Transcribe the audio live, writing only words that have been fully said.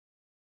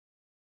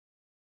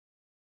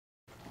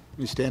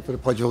You stand for the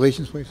Pledge of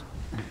Allegiance, please.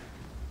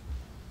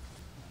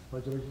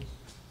 Pledge allegiance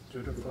to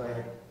the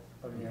flag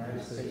of the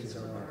United States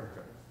of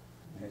America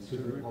and to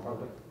the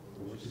republic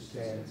for which it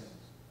stands,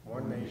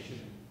 one nation,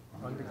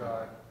 under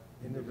God,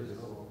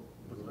 indivisible,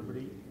 with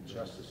liberty and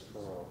justice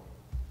for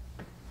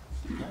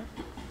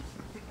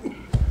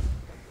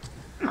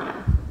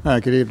all.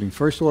 Good evening.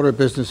 First order of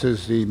business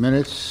is the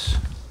minutes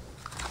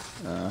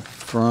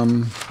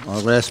from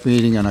our last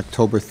meeting on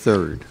October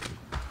 3rd.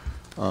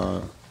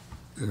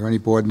 Do there any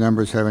board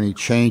members have any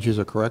changes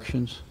or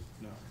corrections?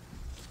 No.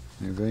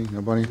 Anybody?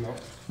 Nobody? No.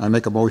 I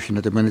make a motion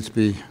that the minutes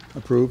be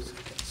approved.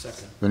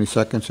 Second. Any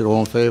seconds? All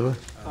in favor?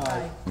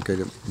 Aye. Okay,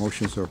 the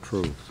motions are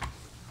approved.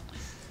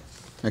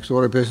 Next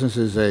order of business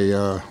is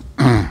a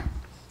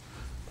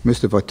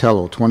Mr.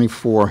 Villetto,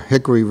 24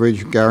 Hickory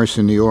Ridge,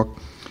 Garrison, New York.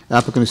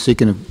 Applicant is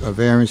seeking a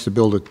variance to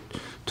build a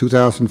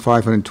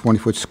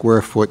 2,520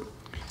 square foot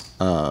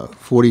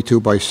 42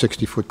 by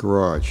 60 foot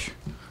garage.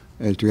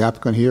 Is the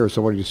applicant here or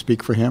somebody to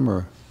speak for him,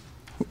 or?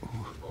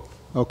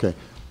 Okay,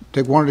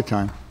 take one at a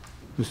time.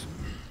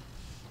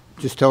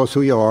 Just tell us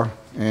who you are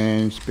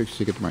and speak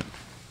at the mic.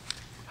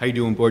 How you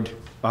doing, board?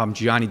 I'm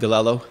Gianni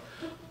DeLello.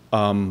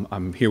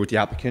 I'm here with the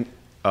applicant,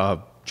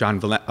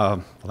 John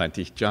Villetto.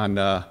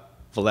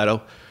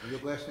 Your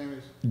last name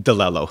is?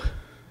 DeLello.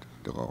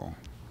 DeLello.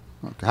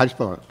 Okay, how do you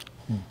spell it?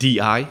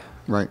 D-I-L-E-L-L-O.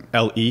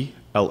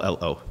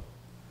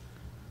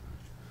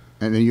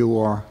 And then you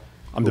are?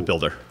 I'm the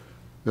builder.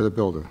 You're the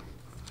builder.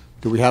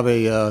 Do we have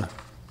a? No,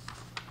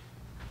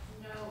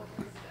 that's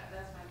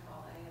my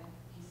fault.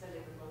 He said they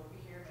would both be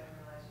here, but I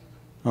realized you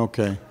didn't.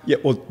 Okay. Yeah,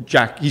 well,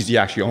 Jack, he's the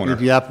actual owner. Is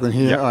the applicant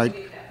here? Yep. All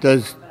right.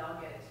 Does? But I'll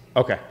get it to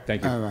you. Okay,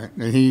 thank you. All right.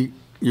 And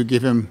you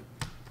give him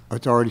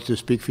authority to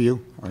speak for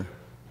you? Or,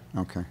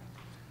 okay.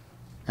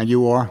 And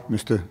you are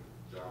Mr.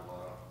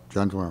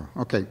 John Villetto.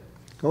 Okay.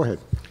 Go ahead.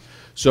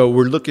 So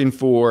we're looking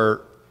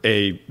for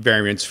a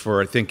variance for,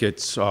 I think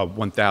it's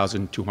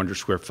 1,200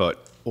 square foot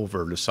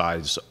over the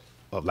size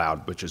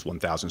allowed, which is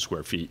 1,000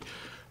 square feet.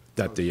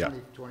 That the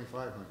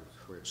 2,500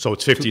 square. so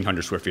it's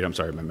 1,500 square feet. I'm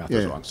sorry, my math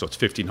was wrong. So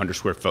it's 1,500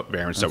 square foot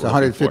variance That's that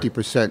we're looking for.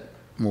 150%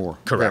 more.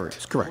 Correct.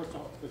 Variance. Correct.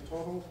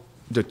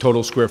 The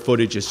total square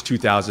footage is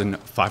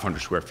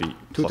 2,500 square feet.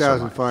 plus or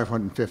minus.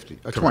 2,550.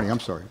 20. I'm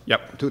sorry.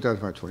 Yep.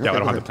 2,520. Yeah, I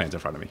don't have the plans in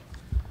front of me.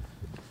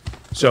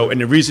 So,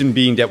 and the reason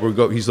being that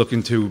he's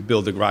looking to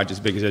build a garage as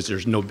big as this,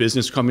 there's no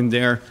business coming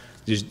there.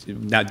 He's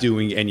not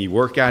doing any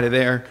work out of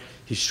there.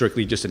 He's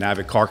strictly just an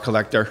avid car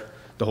collector.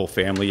 The whole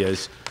family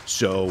is.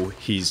 So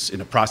he's in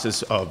the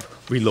process of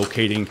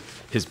relocating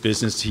his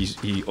business.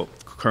 He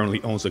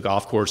currently owns a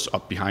golf course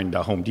up behind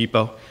Home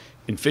Depot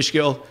in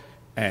Fishkill,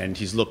 and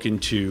he's looking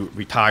to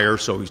retire.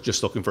 So he's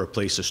just looking for a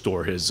place to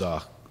store his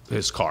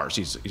cars.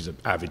 He's an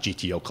avid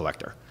GTO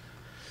collector.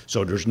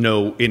 So there's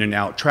no in and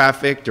out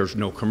traffic. There's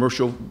no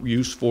commercial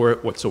use for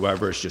it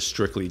whatsoever. It's just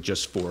strictly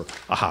just for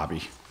a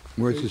hobby.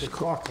 Where's He's his a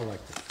car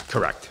collector.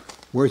 Correct.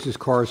 Where's his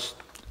cars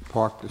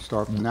parked to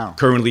start from now?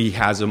 Currently, he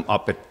has them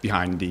up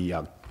behind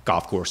the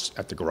golf course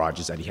at the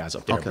garages that he has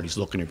up there, Okay. but he's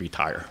looking to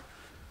retire.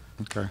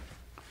 Okay.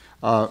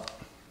 I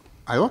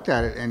looked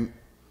at it, and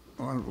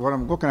what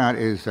I'm looking at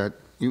is that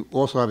you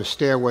also have a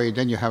stairway,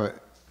 then you have a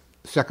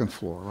second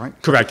floor, right?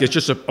 Correct. It's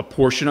just a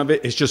portion of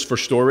it. It's just for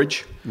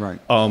storage. Right.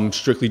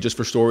 Strictly just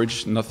for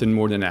storage, nothing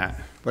more than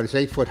that. But it's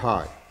 8 foot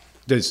high.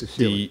 There's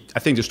I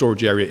think the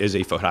storage area is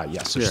 8 foot high,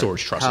 yes. The Yeah.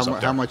 storage truss is up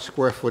there. How much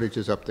square footage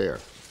is up there?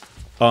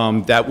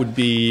 That would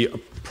be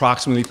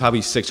approximately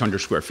probably 600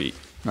 square feet.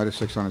 Not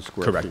 600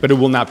 square Correct. feet. But it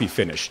will not be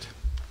finished.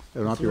 It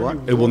will not be what?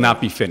 It will not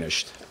be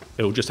finished.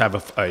 It will just have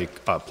a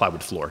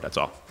plywood floor, that's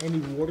all. Any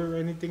water or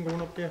anything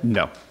going up there?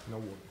 No. No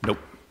water. Nope.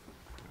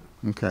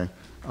 Okay.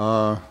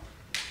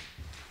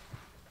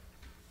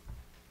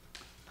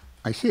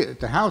 I see it.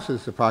 The house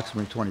is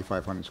approximately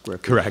 2,500 square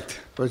feet. Correct.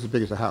 But it's as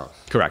big as the house.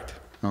 Correct.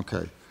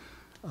 Okay.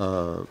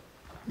 You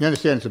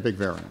understand it's a big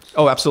variance?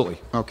 Oh, absolutely.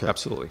 Okay.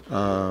 Absolutely.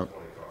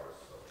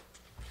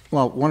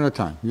 Well, one at a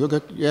time. You'll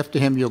get, after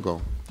him, you'll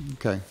go.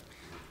 Okay.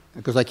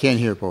 Because I can't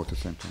hear both at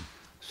the same time.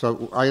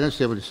 So I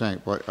understand what you're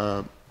saying, but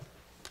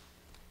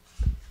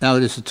now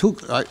there's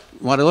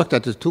what I looked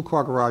at, there's a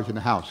two-car garage in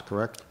the house,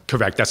 correct?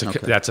 Correct. That's Okay.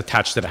 that's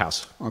attached to the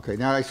house. Okay.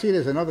 Now I see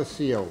there's another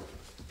CO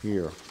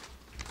here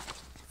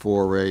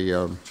for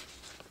a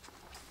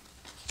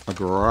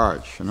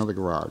garage, another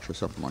garage or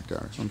something like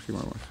that. Let me see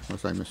what it was.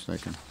 Was I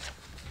mistaken?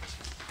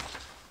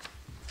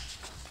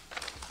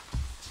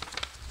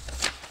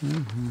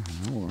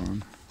 Hold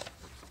on.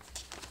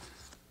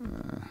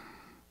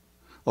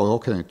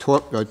 Okay.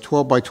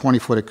 12 by 20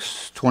 foot,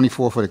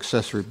 24-foot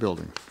accessory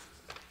building.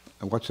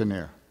 And what's in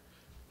there?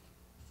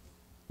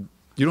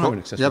 You don't have an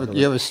accessory building.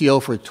 You have a CO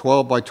for a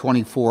 12 by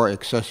 24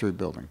 accessory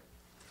building.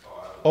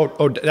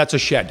 Oh, that's a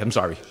shed. I'm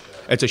sorry.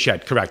 It's a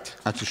shed. Correct.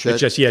 That's a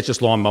shed? It's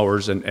just lawn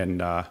mowers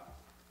and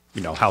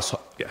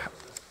household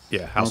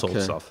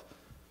Okay. stuff.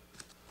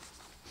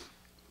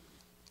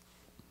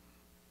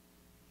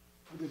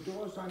 The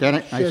doors on Then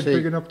the I shed see-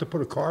 big enough to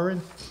put a car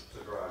in?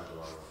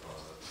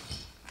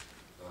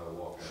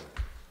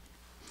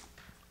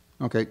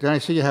 Okay, then I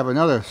see you have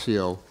another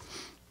CO,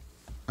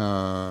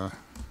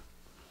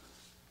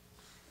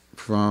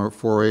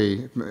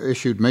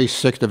 issued May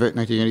 6th of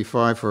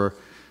 1985 for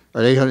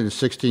an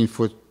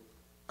 816-foot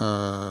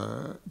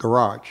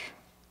garage.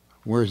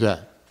 Where's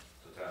that?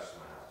 Attached to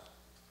my house.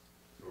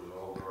 There was an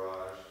old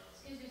garage.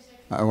 Excuse me,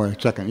 sir. Wait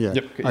a second, yeah.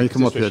 Yep, Oh, you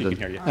come this up way here she then.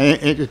 can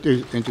hear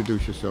you.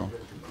 Introduce yourself.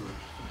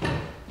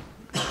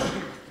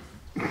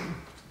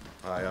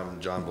 Hi, I'm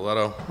John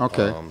Villetto.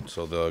 Okay.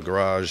 So the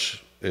garage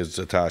is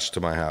attached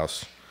to my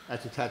house.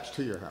 That's attached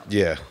to your house?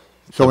 Yeah.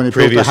 So when you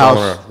built the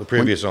house... The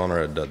previous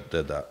owner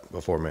did that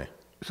before me.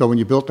 So when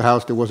you built the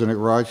house, there wasn't a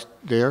garage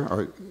there?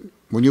 Or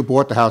when you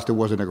bought the house, there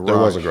wasn't a garage? There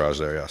was a garage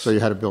there, yes. So you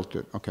had to build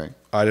it, okay.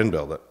 I didn't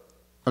build it.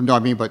 No, I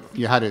mean, but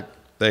you had it,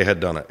 They had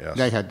done it, yes.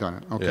 they had done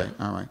it, okay,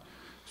 Yeah. all right.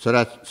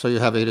 So you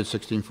have a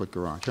 816-foot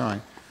garage, all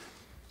right.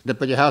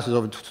 But your house is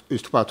about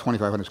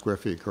 2,500 square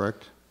feet,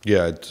 correct?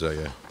 Yeah, I'd say,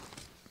 yeah.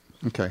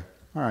 Okay,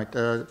 all right,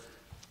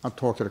 I'll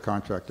talk to the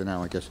contractor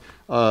now, I guess.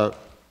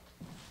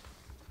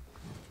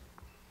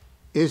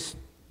 Is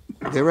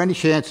there any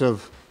chance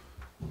of,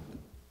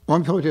 let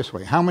me put it this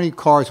way, how many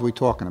cars are we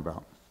talking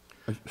about?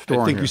 I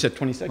storing think here? you said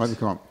 26. Let me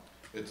come up.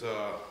 It's,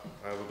 I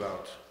have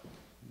about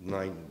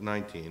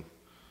 19.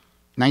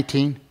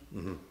 19?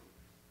 Mm-hmm.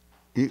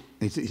 Do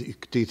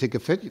you think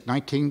it fit,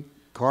 19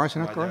 cars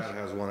in My that garage? dad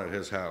has one at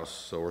his house,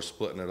 so we're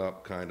splitting it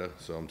up, kinda.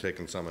 So I'm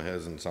taking some of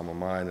his and some of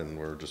mine, and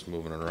we're just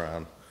moving it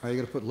around. Are you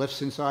gonna put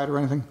lifts inside or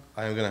anything?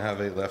 I am gonna have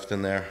 8 left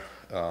in there,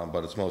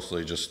 but it's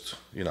mostly just,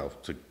 you know,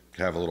 to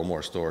have a little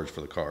more storage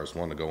for the cars,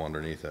 one to go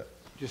underneath it.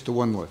 Just the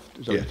one lift,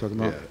 is that what you're talking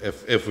about? Yeah,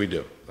 if we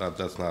do.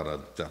 That's not a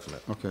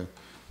definite, Okay.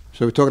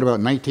 So we're talking about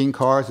 19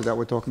 cars, is that what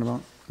we're talking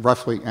about?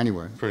 Roughly,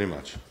 anyway. pretty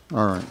much.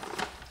 All right.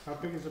 How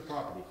big is the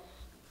property?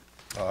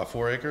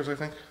 4 acres, I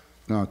think?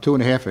 No,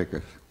 2.5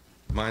 acres.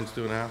 Mine's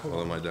 2.5, well,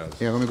 then my dad's.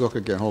 Yeah, let me look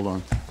again, hold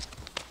on.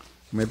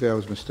 Maybe I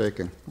was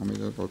mistaken. Let me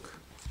look.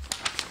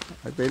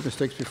 I made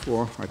mistakes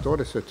before. I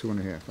thought it said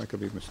 2.5. I could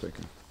be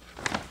mistaken.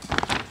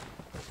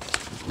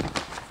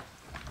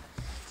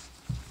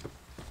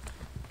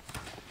 I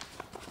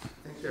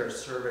think their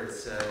survey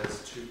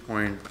says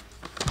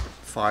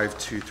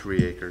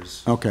 2.523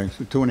 acres. Okay,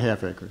 so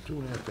 2.5 acres.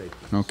 2.5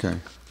 acres. Okay.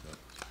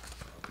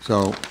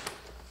 So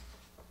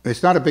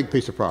it's not a big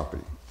piece of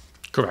property.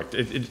 Correct.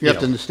 You have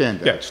to understand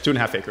that. Yeah, it's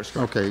 2.5 acres.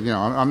 Correct. Okay,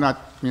 I'm not,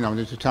 I'm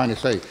just trying to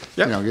say,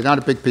 Yeah. you're not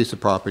a big piece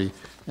of property,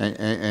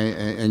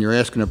 and you're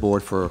asking the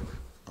board for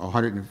a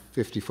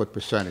 150-foot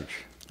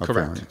percentage of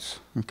Correct. variance.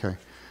 Okay.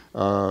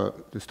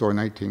 To store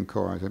 19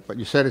 cars, but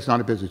you said it's not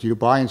a business. Do you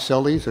buy and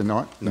sell these or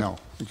not? No.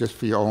 It's just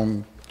for your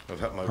own,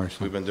 Personal.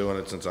 We've been doing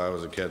it since I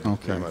was a kid, me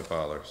Okay. and my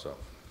father, so.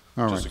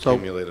 All Just right, so-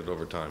 accumulated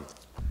over time.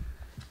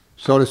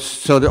 so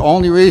the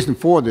only reason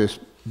for this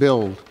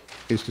build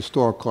is to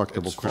store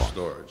collectible It's for cars?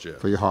 storage, yeah.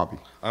 For your hobby?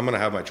 I'm gonna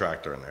have my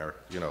tractor in there,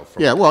 you know.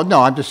 from- Yeah, well, no,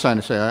 I'm just trying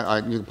to say,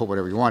 you can put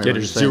whatever you want in. Yeah, I'm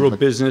there's just saying, zero but-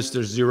 business,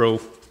 there's zero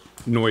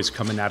noise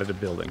coming out of the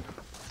building.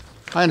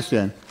 I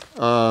understand.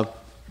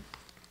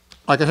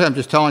 Like I said, I'm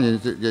just telling you,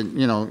 that,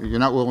 you're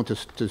not willing to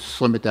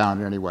slim it down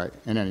in any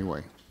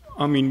way.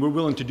 I mean, we're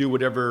willing to do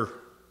whatever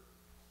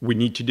we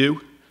need to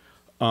do.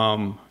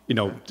 I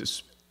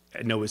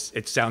know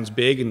it sounds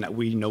big and that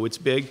we know it's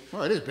big.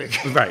 Well, it is big.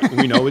 Right,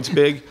 we know it's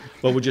big,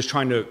 but we're just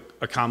trying to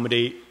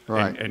accommodate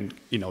Right. and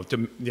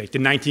the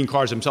 19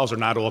 cars themselves are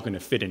not all going to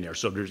fit in there.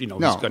 So there's, No,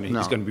 he's going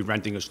no. to be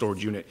renting a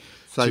storage unit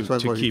So to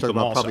you're keep talking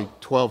them about probably also.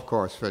 12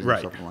 cars fitting or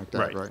Right, something like that,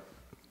 right. right?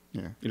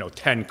 Yeah,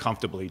 10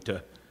 comfortably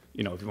to,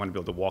 if you want to be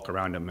able to walk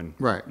around them and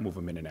Right. move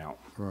them in and out.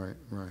 right.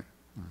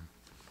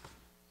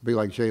 Be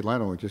like Jay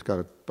Leno, who just got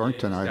a burnt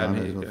tonight on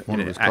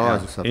one of his I cars or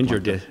have something.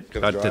 injured like it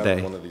Gonna drive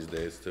today. one of these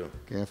days, too.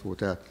 that. Careful with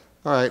that.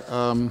 All right,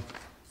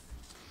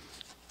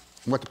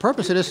 what the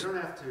purpose of this, You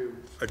don't have to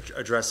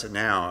address it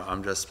now,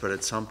 but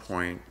at some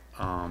point,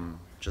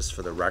 just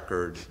for the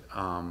record,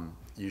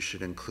 you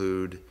should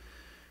include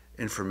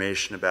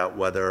information about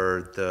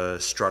whether the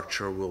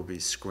structure will be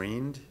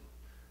screened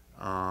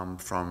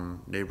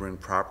from neighboring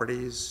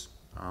properties.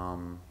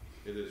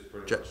 It is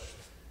pretty Ju- much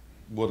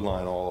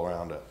woodline all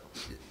around it.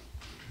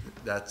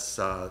 That's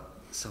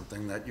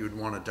something that you'd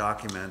want to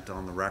document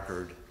on the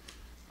record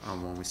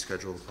when we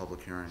schedule the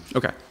public hearing.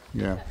 Okay.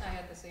 yeah, I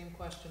had the same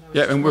question. I was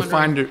Yeah, just and we're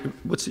wondering- fine,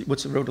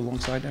 what's the road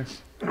alongside there?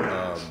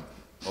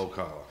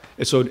 Ocala.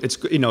 And so it's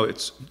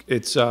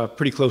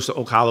pretty close to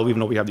Oak Hollow, even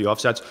though we have the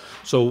offsets.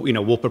 So,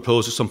 we'll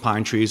propose some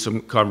pine trees,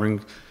 some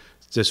covering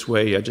this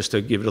way, just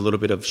to give it a little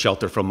bit of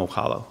shelter from Oak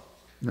Hollow.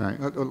 right.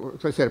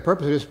 Like I said, the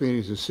purpose of this meeting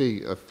is to see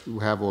if we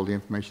have all the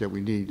information that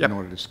we need in Yep.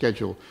 order to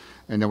schedule.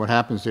 And then what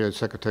happens there, the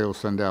secretary will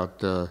send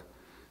out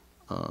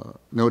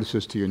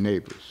notices to your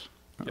neighbors,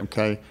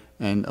 okay?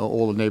 And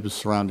all the neighbors,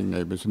 surrounding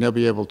neighbors, and they'll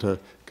be able to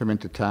come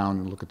into town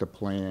and look at the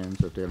plans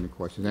if they have any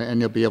questions.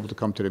 And they'll be able to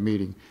come to the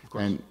meeting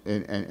and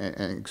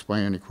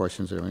explain any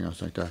questions or anything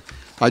else like that.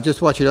 I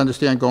just want you to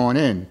understand going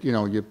in,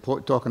 you're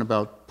talking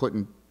about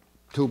putting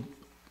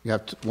you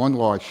have one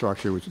large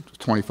structure, which is a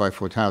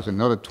 25-foot house, and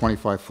another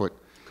 25-foot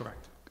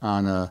Correct.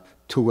 on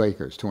 2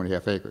 acres,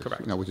 2.5 acres.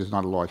 Correct. Which is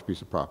not a large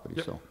piece of property,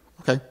 Yep. so,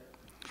 okay.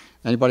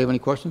 Anybody have any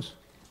questions?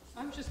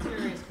 I'm just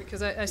curious,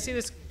 because I see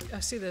this I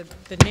see the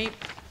name,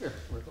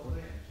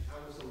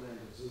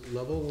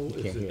 Level?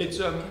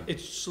 It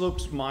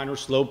slopes minor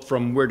slope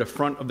from where the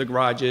front of the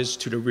garage is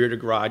to the rear of the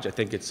garage. I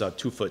think it's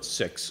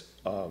 2'6"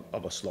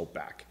 of a slope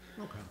back.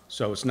 Okay.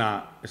 So it's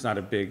not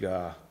a big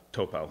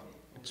topo.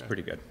 It's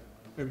pretty good.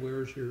 And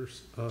where is your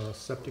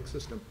septic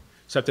system?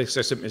 Septic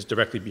system is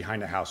directly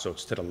behind the house, so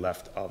it's to the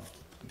left of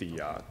the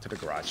to the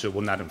garage. So it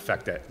will not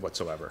affect that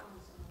whatsoever.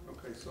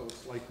 Okay, so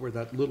it's like where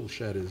that little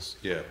shed is.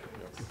 Yeah.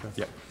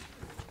 Yeah.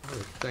 All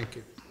right, thank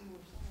you.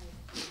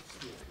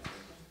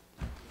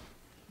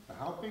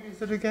 How big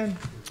is it again?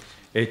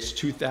 It's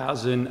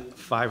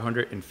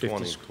 2,550.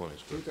 20.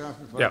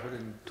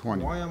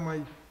 2,520. Why on my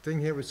thing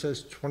here it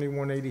says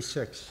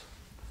 2186?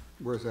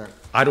 Where's that?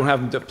 I don't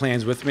have the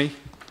plans with me.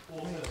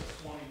 Only the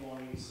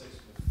 2186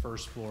 with the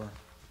first floor,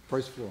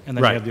 First floor. and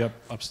then Right. you have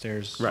the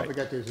upstairs. Right. I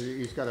forget this,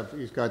 he's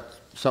got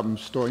something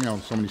stored,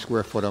 so many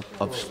square foot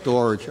of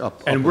storage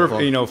up. And up we're,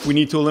 above. if we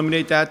need to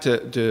eliminate that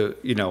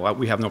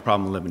we have no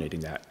problem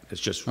eliminating that.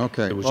 It's just,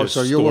 Okay. it was Oh, just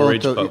so you're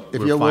willing storage, to- but if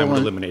we're you're fine with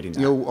willing- eliminating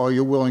that.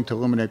 You're willing to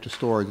eliminate the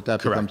storage,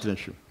 that becomes Correct. an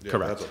issue? Yeah,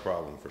 Correct. that's a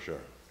problem for sure.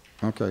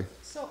 Okay.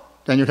 so,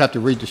 Then you'd have to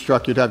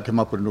redestruct, you'd have to come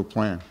up with a new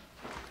plan.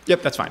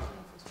 Yep, that's fine.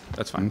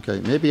 That's fine. Okay,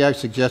 maybe I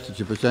suggested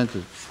you present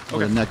it for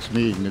the Okay. next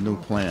meeting, the new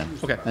plan.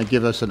 Okay. And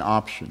give us an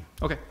option,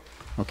 Okay.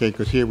 okay?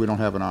 Because here we don't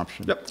have an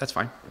option. Yep, that's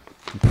fine.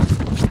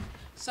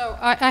 so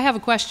I have a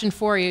question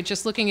for you.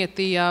 Just looking at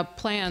the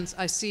plans,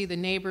 I see the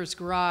neighbor's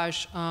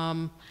garage,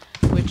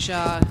 which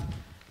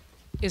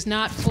is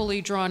not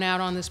fully drawn out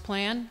on this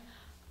plan,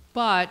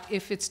 but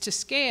if it's to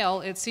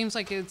scale, it seems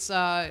like it's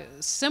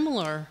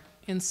similar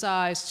in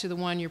size to the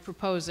one you're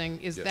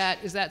proposing. Is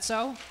that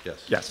so? Yes.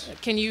 Yes.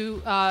 Can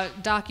you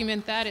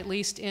document that, at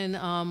least in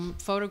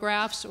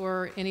photographs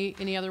or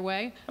any other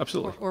way?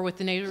 Absolutely. Or with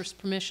the neighbor's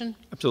permission?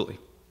 Absolutely.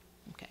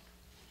 Okay.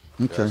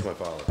 Yeah, Okay. that's my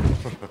father.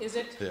 Is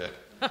it? Yeah.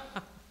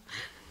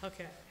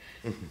 Okay.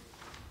 The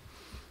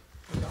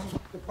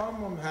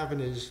problem I'm having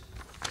is,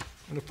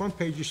 on the front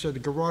page, you said the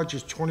garage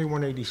is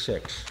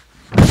 2186.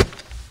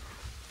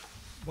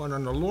 But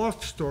on the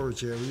loft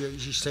storage area,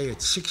 you say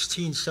it's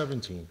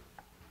 1617.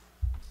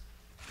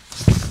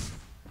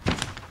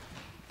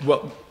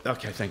 Well,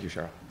 okay, thank you,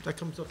 Cheryl. That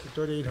comes up to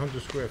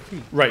 3,800 square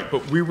feet. Right,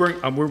 but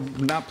we're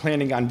not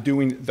planning on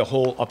doing the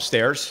whole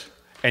upstairs,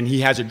 and he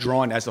has it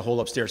drawn as the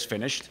whole upstairs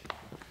finished.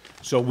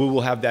 So we will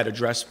have that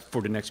addressed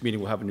for the next meeting.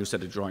 We'll have a new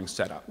set of drawings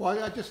set up.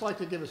 Well, I'd just like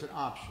to give us an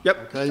option. Yep,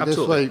 Okay,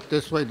 absolutely.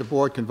 This way the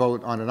board can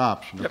vote on an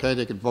option, Yep. okay?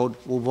 They can vote,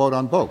 we'll vote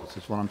on both,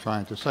 is what I'm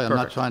trying to say.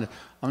 Perfect.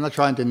 I'm not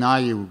trying to deny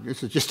you,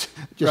 this is just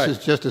Right.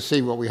 just to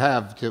see what we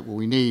have, what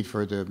we need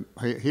for the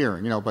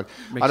hearing, but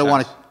Makes I don't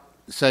want to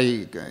sense.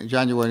 say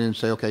January and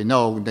say, okay,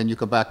 no, and then you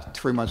come back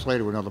 3 months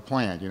later with another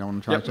plan, what I'm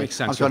trying Yep, to say? makes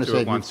sense. I'm trying to Go through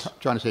it save you, once.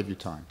 trying to save you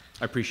time,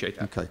 I appreciate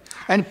that. okay?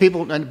 And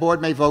the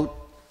board may vote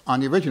on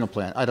the original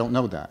plan, I don't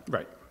know that.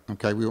 Right.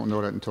 Okay, we won't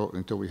know that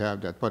until we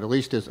have that, but at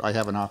least I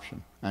have an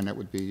option, and it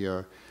would be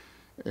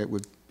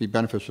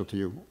beneficial to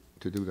you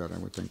to do that, I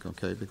would think,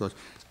 okay? Because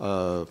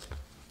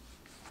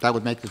that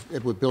would make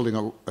that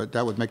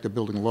would make the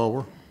building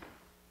lower,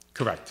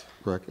 Correct.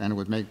 correct? And it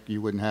would make,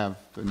 you wouldn't have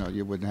Then that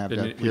we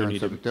don't appearance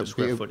need of the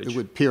square it footage.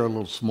 would appear a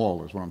little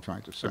smaller, is what I'm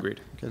trying to say. Agreed.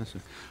 Okay, that's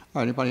it.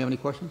 All right, anybody have any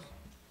questions?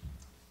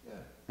 Yeah.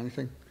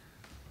 Anything?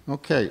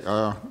 Okay,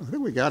 I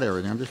think we got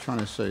everything, I'm just trying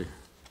to see.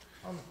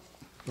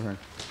 Go ahead.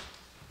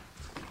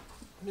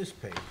 On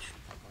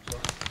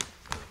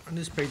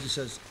this page, it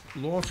says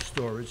loft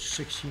storage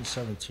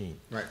 1617.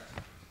 Right.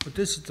 But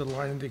this is the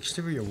line of the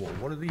exterior wall.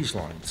 What are these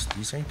lines?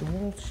 These ain't the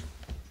walls?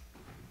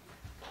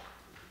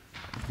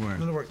 Where?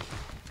 In other words,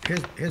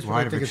 here's what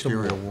Line I of think is the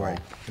exterior wall, wall. right?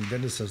 And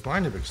then it says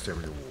line of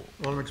exterior wall.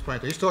 Well, let me explain.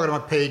 He's talking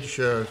about page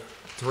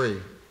 3.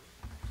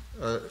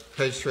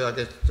 Page 3, I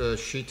get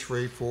sheet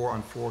 3, 4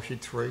 on 4,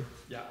 sheet 3.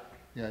 Yeah.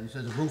 Yeah, and it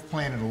says a roof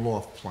plan and a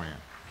loft plan.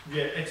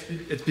 Yeah,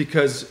 it's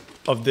because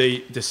of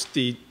the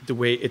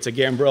way it's a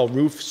gambrel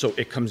roof, so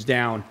it comes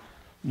down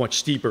much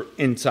steeper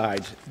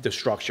inside the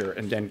structure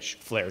and then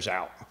flares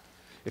out.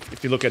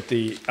 If you look at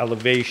the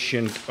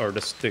elevation or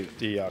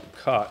the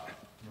cut,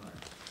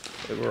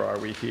 where are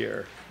we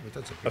here? But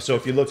that's a big So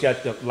if you look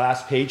at the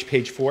last page,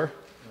 page 4,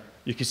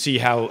 you can see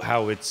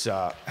how it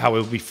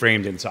will be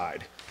framed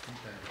inside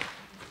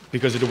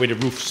because of the way the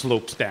roof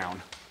slopes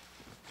down.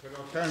 But an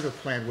alternative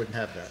plan wouldn't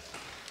have that.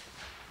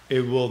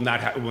 It will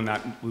not,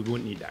 we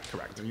wouldn't need that,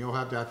 correct? And you'll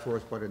have that for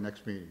us by the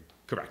next meeting.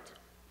 Correct.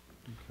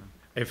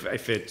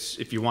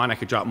 If you want, I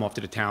could drop them off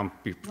to the town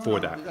before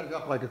that. You got it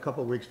up like a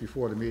couple of weeks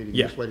before the meeting.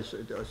 Yeah. This way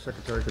the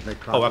secretary could make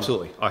copies. Oh,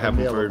 absolutely. I'll have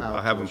and them mail for, out.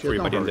 I'll have them for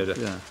you by the end of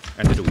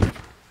Yeah. the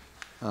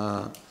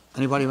week.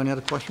 Anybody have any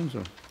other questions?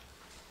 Or?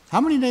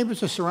 How many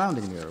neighbors are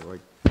surrounding there? Like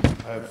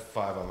I have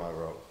 5 on my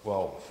road.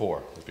 Well,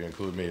 4, if you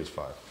include me, is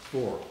 5.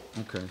 4.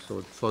 Okay,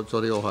 so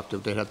they all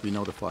they'd have to be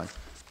notified.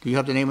 Do you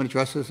have the name and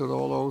addresses of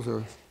all those,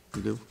 or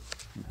you do?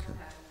 Okay.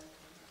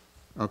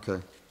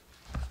 Okay.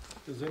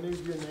 Does any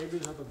of your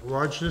neighbors have a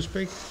garage this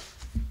big?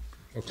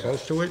 Or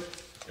close to it?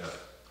 Yeah.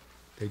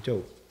 They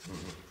do.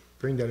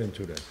 Bring that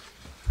into that.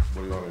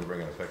 What do you want me to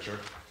bring in a picture?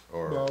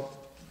 Or Well,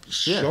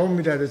 show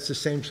me that it's the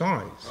same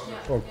size,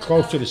 or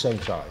close to the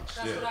same size.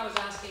 That's what I was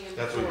asking him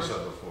That's what you before.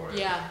 said before.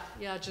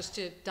 Yeah, just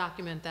to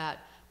document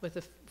that with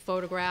a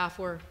photograph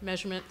or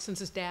measurement, since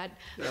his dad.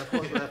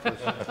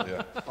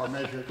 Or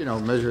measure,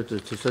 measure it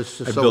to I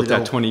so we built that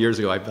know. 20 years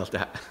ago, I built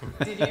that.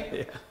 Did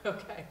you?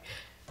 Okay.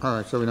 All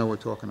right, so we know what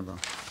we're talking about.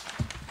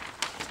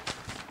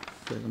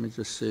 Okay, let me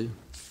just see.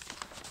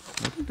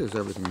 I think there's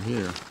everything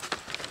here.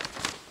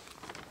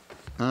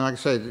 And like I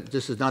say,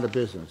 this is not a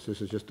business,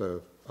 this is just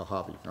a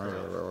hobby, right?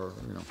 Or,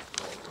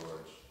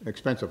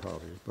 expensive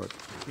hobby, but.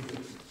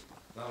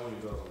 Not when you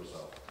build it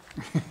yourself.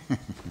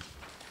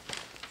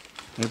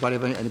 Anybody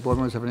have any board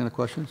members have any other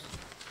questions?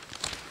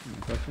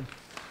 Any questions?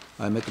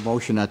 I make a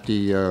motion that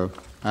the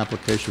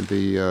application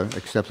be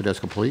accepted as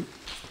complete.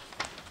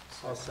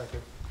 I'll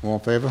second. All in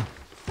favor?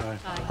 Aye.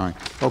 Aye.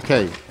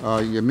 Okay,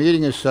 your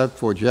meeting is set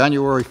for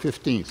January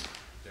 15th,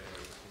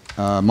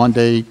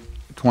 Monday,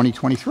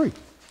 2023,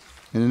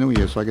 in the new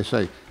year, so like I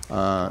say,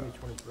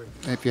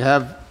 if you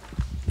have,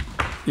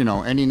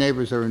 any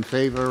neighbors that are in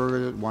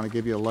favor, want to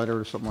give you a letter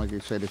or something like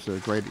that, say this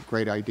is a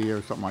great idea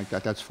or something like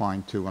that, that's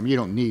fine too. I mean, you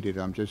don't need it,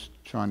 I'm just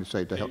trying to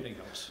say to help. Anything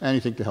helps.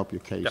 Anything to help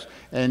your case. Yep.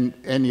 And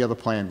any other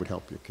plan would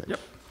help your case. Yep.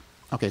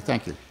 Okay,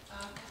 thank you.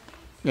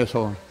 Yes,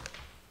 hold on.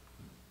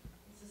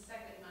 It's the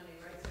second Monday,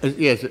 right?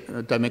 Yes,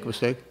 did I make a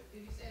mistake?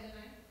 Did you say the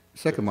ninth?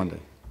 Second Monday.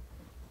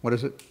 What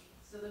is it?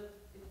 So the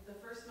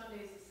first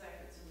Monday is the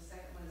second, so the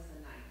second one is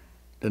the ninth.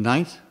 The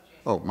 9th?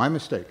 Oh, my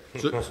mistake.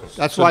 So-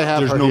 That's so why I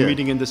have her There's no here.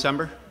 meeting in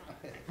December?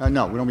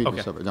 No, we don't meet in Okay.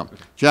 December, no.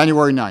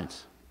 January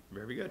 9th.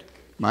 Very good.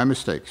 My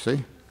mistake,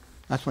 see?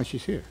 That's why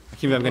she's here. I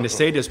can't believe I'm going to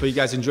say this, but you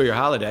guys enjoy your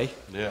holiday.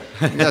 Yeah.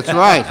 That's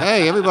right.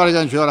 Hey, everybody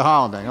gonna enjoy the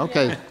holiday.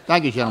 Okay,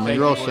 thank you, gentlemen.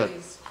 You're all set.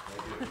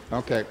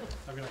 Okay.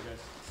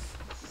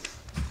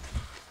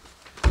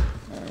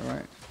 All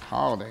right,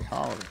 holiday.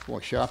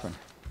 Boy, shopping.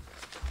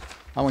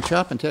 I went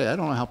shopping today. I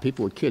don't know how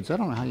people with kids, I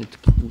don't know how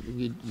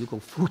you go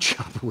food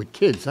shopping with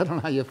kids. I don't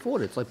know how you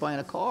afford it. It's like buying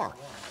a car.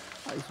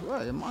 I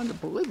swear, it's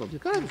unbelievable. You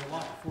gotta.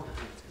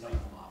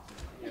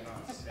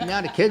 Now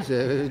the kids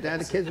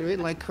are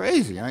eating like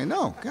crazy. I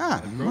know.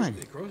 God, my.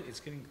 It's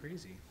getting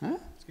crazy. Huh?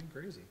 It's getting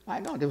crazy. I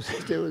know, there was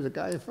a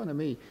guy in front of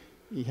me,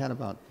 he had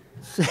about,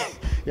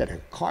 he had a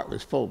cart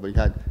was full, but he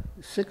had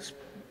 6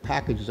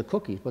 packages of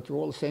cookies, but they're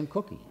all the same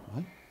cookie,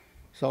 right?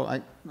 So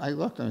I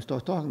looked at him and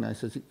started talking to him. I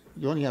said,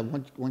 you only have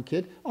one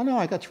kid? Oh, no,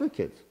 I got 3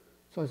 kids.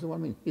 So I said, what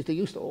do you mean? He said, they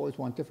used to always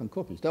want different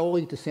cookies. They all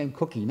eat the same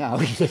cookie now.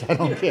 He said, I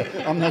don't care.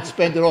 I'm not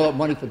spending all that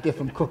money for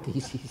different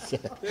cookies, he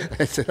said.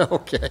 I said,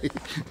 okay.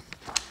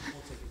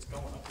 It's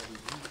going up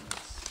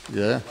every week.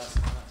 Yeah.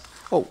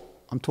 Oh,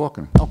 I'm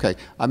talking. Okay,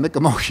 I make a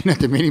motion that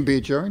the meeting be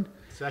adjourned.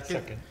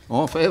 Second?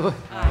 All in favor?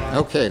 Aye.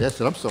 Okay,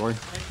 that's it, I'm sorry.